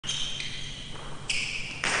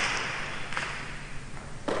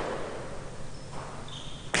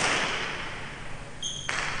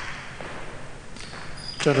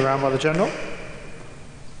Turned around by the general.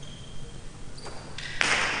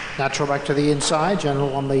 Natural back to the inside,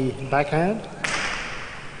 general on the backhand.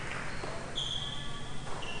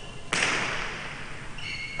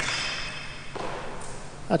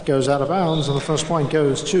 That goes out of bounds, and the first point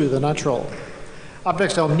goes to the natural. Up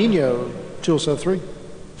next, El Nino, 2-3.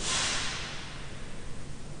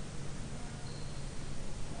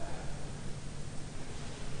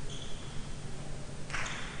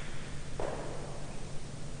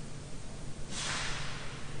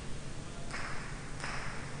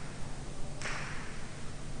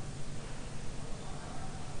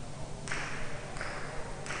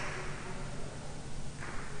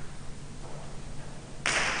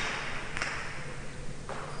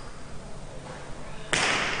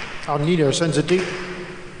 El Nino sends it deep.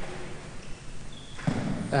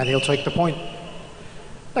 And he'll take the point.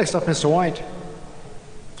 Next up, Mr. White.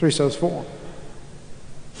 3-4.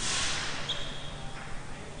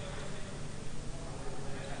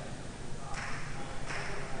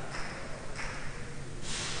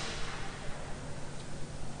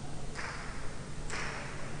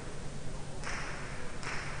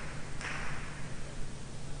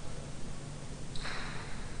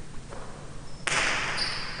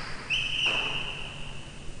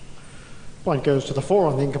 Point goes to the 4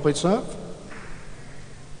 on the incomplete serve.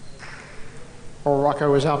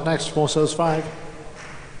 Rocco is out next, 4-5.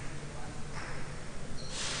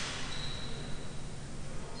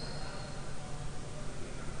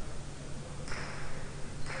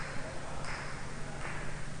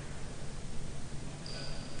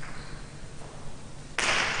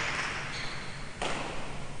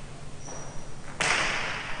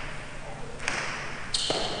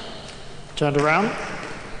 Turned around.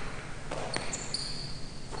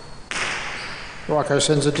 Rocco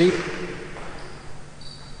sends it deep.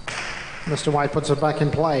 Mr. White puts it back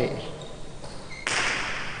in play.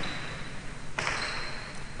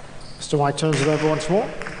 Mr. White turns it over once more.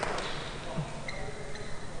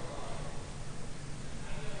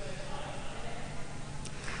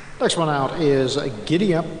 Next one out is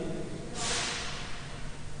Giddy Up.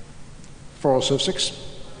 4-6.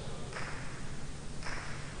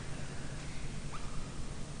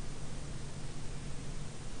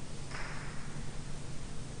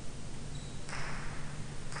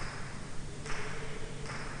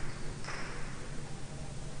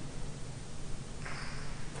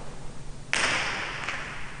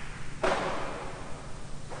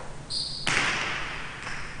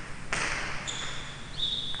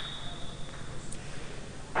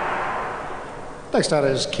 Next out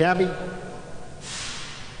is Cabby.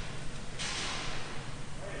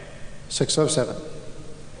 6-7.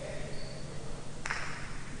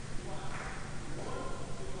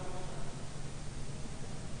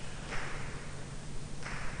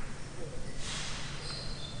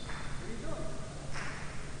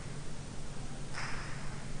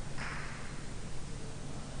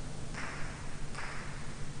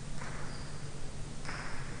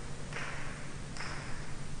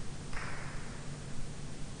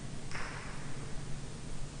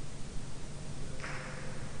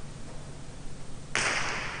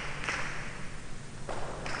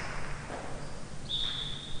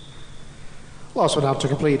 Last one out to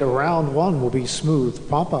complete round 1 will be Smooth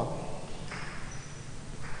Papa.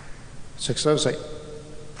 6-8.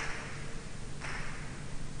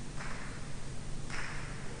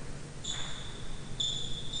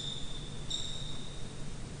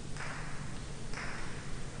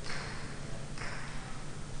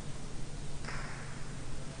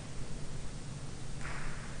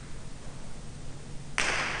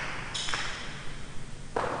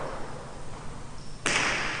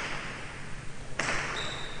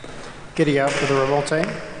 Giddy out for the revolte.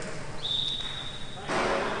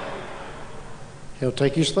 He'll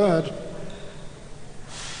take his third.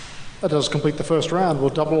 That does complete the first round. We'll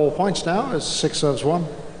double all points now as 6-1.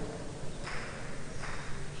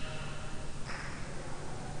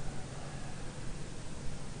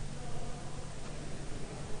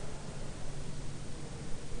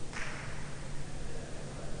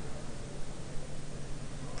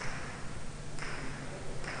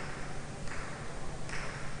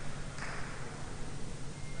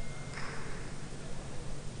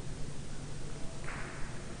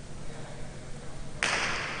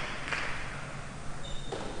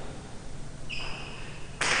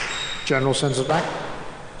 General sends it back.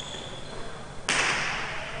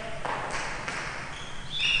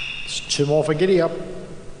 It's 2 more for Giddy Up.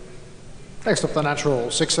 Next up, the natural,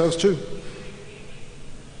 6-2.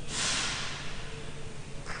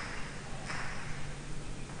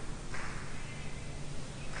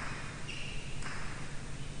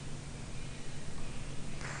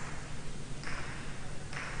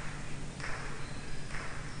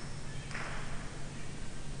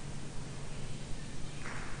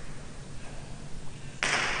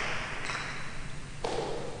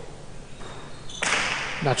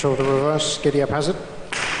 Natural to reverse, Giddy Up has it.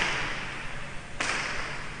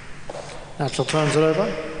 Natural turns it over.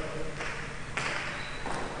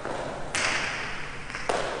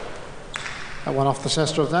 That one off the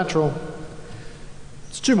center of natural.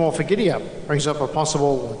 It's 2 more for Giddy Up. Brings up a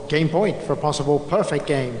possible game point for a possible perfect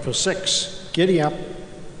game for 6. Giddy Up.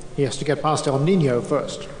 He has to get past El Nino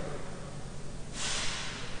first.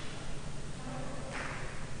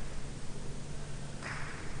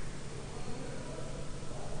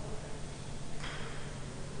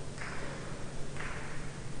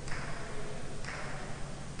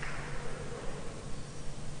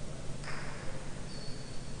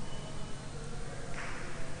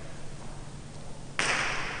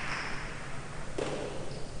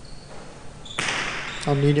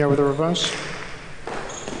 El Nino with a reverse.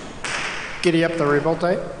 Giddy Up the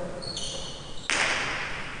revolte.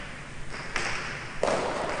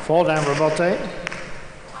 Fall down revolte.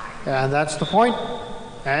 And that's the point.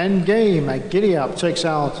 And game. Giddy Up takes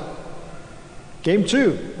out game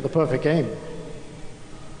 2, the perfect game.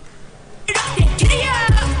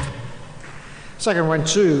 Second went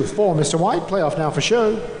 2 for Mr. White. Playoff now for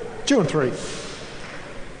show. 2 and 3.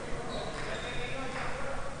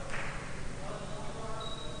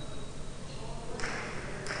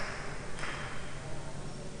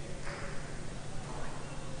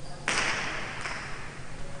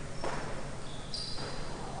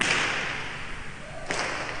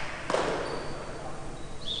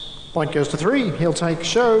 Point goes to 3. He'll take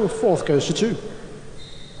show. 4th goes to 2.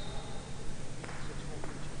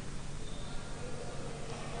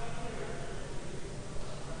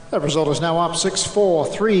 That result is now up 6-4,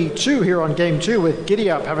 3-2 here on game 2 with Giddy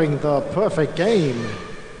Up having the perfect game.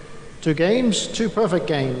 2 games, 2 perfect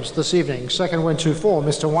games this evening. Second went to 4,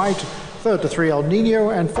 Mr. White. Third to 3, El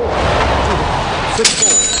Nino. And 4, 6-4,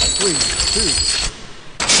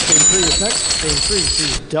 3-2. Game 3 is next. Game 3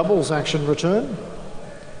 sees doubles action return.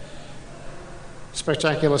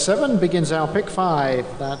 Spectacular 7 begins our pick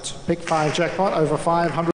 5. That pick 5 jackpot over 500.